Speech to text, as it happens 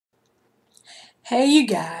Hey you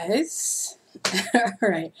guys.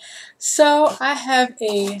 Alright. So I have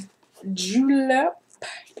a julep.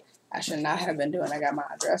 I should not have been doing I got my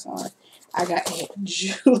address on. I got a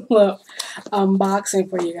julep unboxing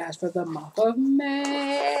for you guys for the month of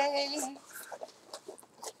May.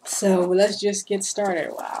 So let's just get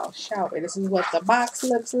started. Wow, shall we? This is what the box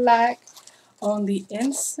looks like on the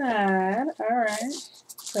inside. Alright.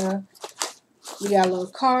 So we got a little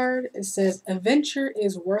card. It says adventure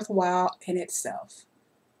is worthwhile in itself.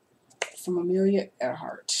 From Amelia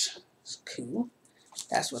Earhart. It's cool.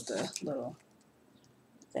 That's what the little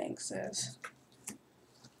thing says.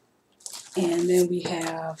 And then we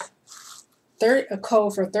have a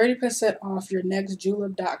code for 30% off your next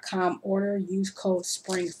julep.com order. Use code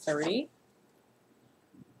SPRING30.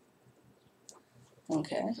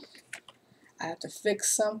 Okay. I have to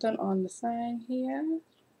fix something on the thing here.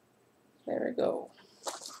 There we go.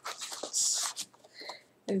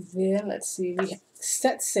 And then let's see. We have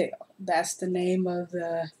Set Sail. That's the name of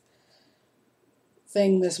the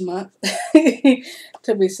thing this month.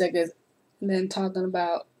 To be sick is then talking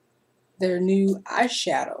about their new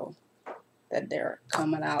eyeshadow that they're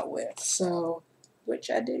coming out with. So,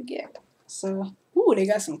 which I did get. So, ooh, they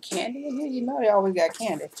got some candy in here. You know they always got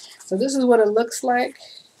candy. So this is what it looks like.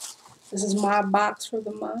 This is my box for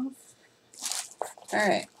the month.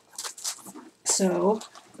 Alright. So,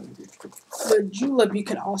 with Julep, you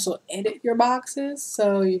can also edit your boxes.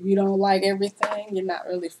 So if you don't like everything, you're not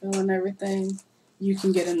really feeling everything, you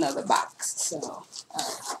can get another box. So,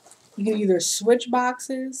 you can either switch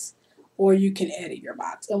boxes or you can edit your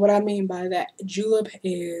box. And what I mean by that, Julep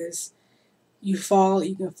is you can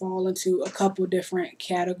fall into a couple different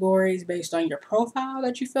categories based on your profile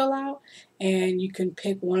that you fill out, and you can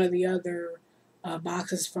pick one of the other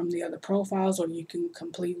boxes from the other profiles, or you can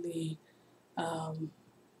completely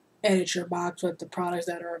edit your box with the products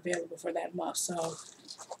that are available for that month. So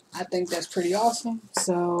I think that's pretty awesome.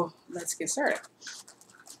 So let's get started.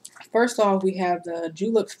 First off, we have the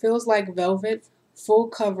Julep Feels Like Velvet Full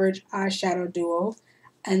Coverage Eyeshadow Duo.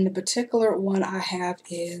 And the particular one I have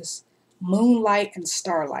is Moonlight and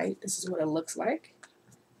Starlight. This is what it looks like.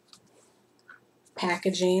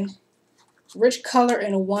 Packaging. Rich color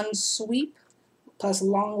in one sweep, plus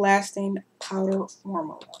long-lasting powder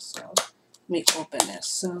formula. So let me open this.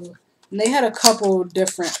 So they had a couple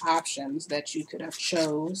different options that you could have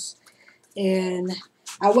chose. And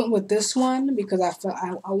I went with this one because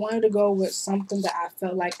I wanted to go with something that I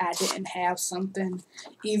felt like I didn't have something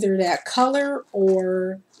either that color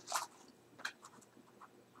or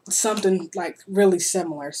something like really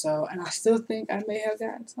similar. So, and I still think I may have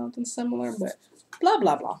gotten something similar, but blah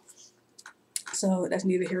blah blah. So that's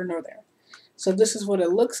neither here nor there. So this is what it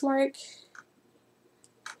looks like.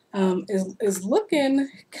 Is looking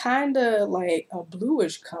kind of like a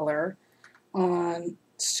bluish color on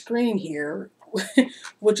screen here,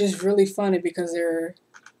 which is really funny because there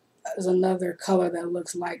is another color that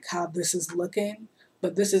looks like how this is looking,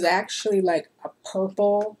 but this is actually like a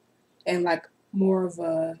purple and like more of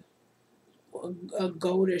a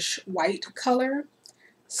goldish white color.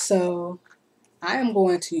 So I am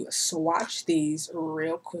going to swatch these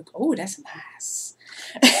real quick. Oh, that's nice.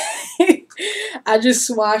 I just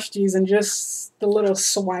swatched these and just the little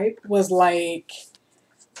swipe was like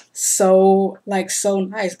so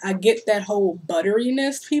nice. I get that whole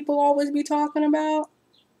butteriness people always be talking about.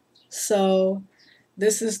 So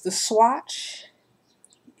this is the swatch,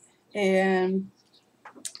 and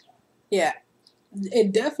yeah,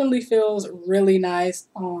 it definitely feels really nice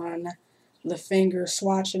on the finger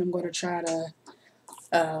swatching. I'm going to try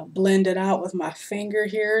to blend it out with my finger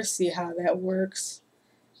here, see how that works.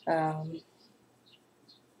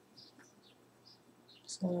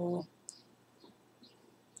 So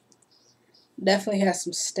definitely has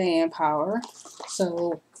some staying power.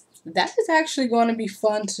 So that is actually going to be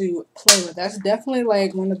fun to play with. That's definitely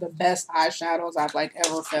like one of the best eyeshadows I've like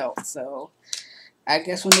ever felt. So I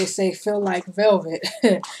guess when they say feel like velvet,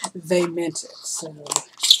 they meant it. So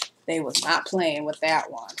they was not playing with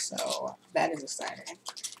that one. So that is exciting.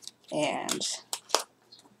 And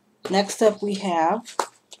next up we have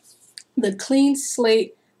the Clean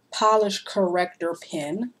Slate Polish Corrector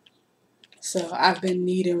Pen. So I've been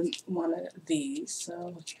needing one of these.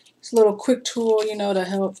 So it's a little quick tool, you know, to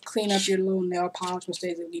help clean up your little nail polish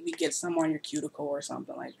mistakes if you get some on your cuticle or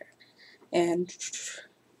something like that. And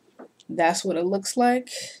that's what it looks like.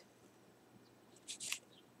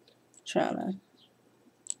 Trying to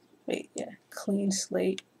wait, yeah, Clean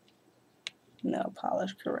Slate nail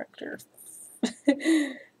polish corrector.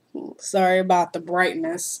 Sorry about the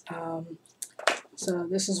brightness. So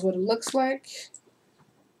this is what it looks like.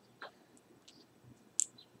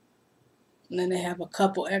 And then they have a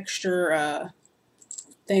couple extra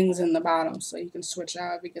things in the bottom so you can switch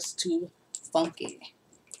out if it gets too funky.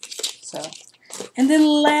 So, and then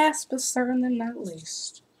last but certainly not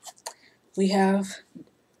least, we have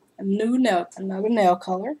another nail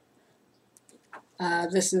color.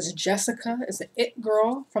 This is Jessica. It's an It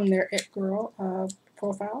Girl from their It Girl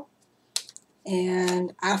profile.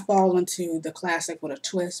 And I fall into the classic with a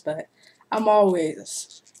twist, but I'm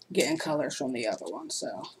always getting colors from the other one,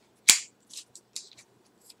 so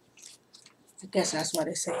I guess that's why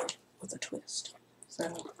they say it with a twist.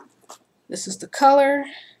 So this is the color.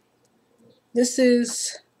 This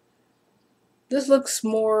looks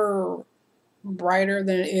more brighter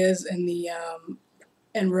than it is in the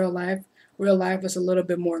in real life. Real life is a little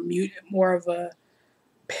bit more muted, more of a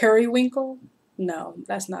periwinkle. No,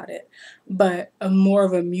 that's not it. But a more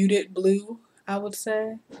of a muted blue, I would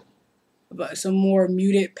say. But some more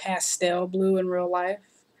muted pastel blue in real life.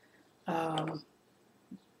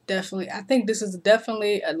 Definitely, I think this is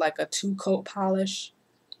definitely like a 2-coat polish.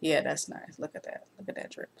 Yeah, that's nice. Look at that. Look at that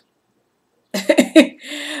drip.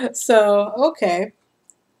 So, okay.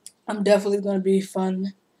 I'm definitely going to be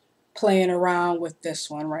fun playing around with this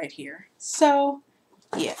one right here. So,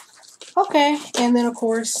 yeah. Okay, and then of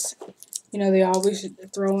course, you know, they always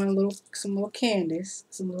throw in some little candies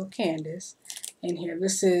in here.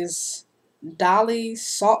 This is Dolly's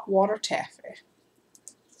saltwater taffy.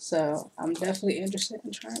 So I'm definitely interested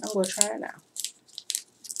in trying. I'm gonna try it now.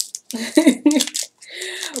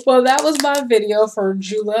 Well, that was my video for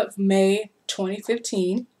Julep May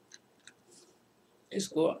 2015. It's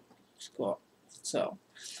cool. It's cool. So,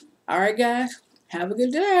 all right, guys, have a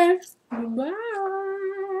good day. Bye.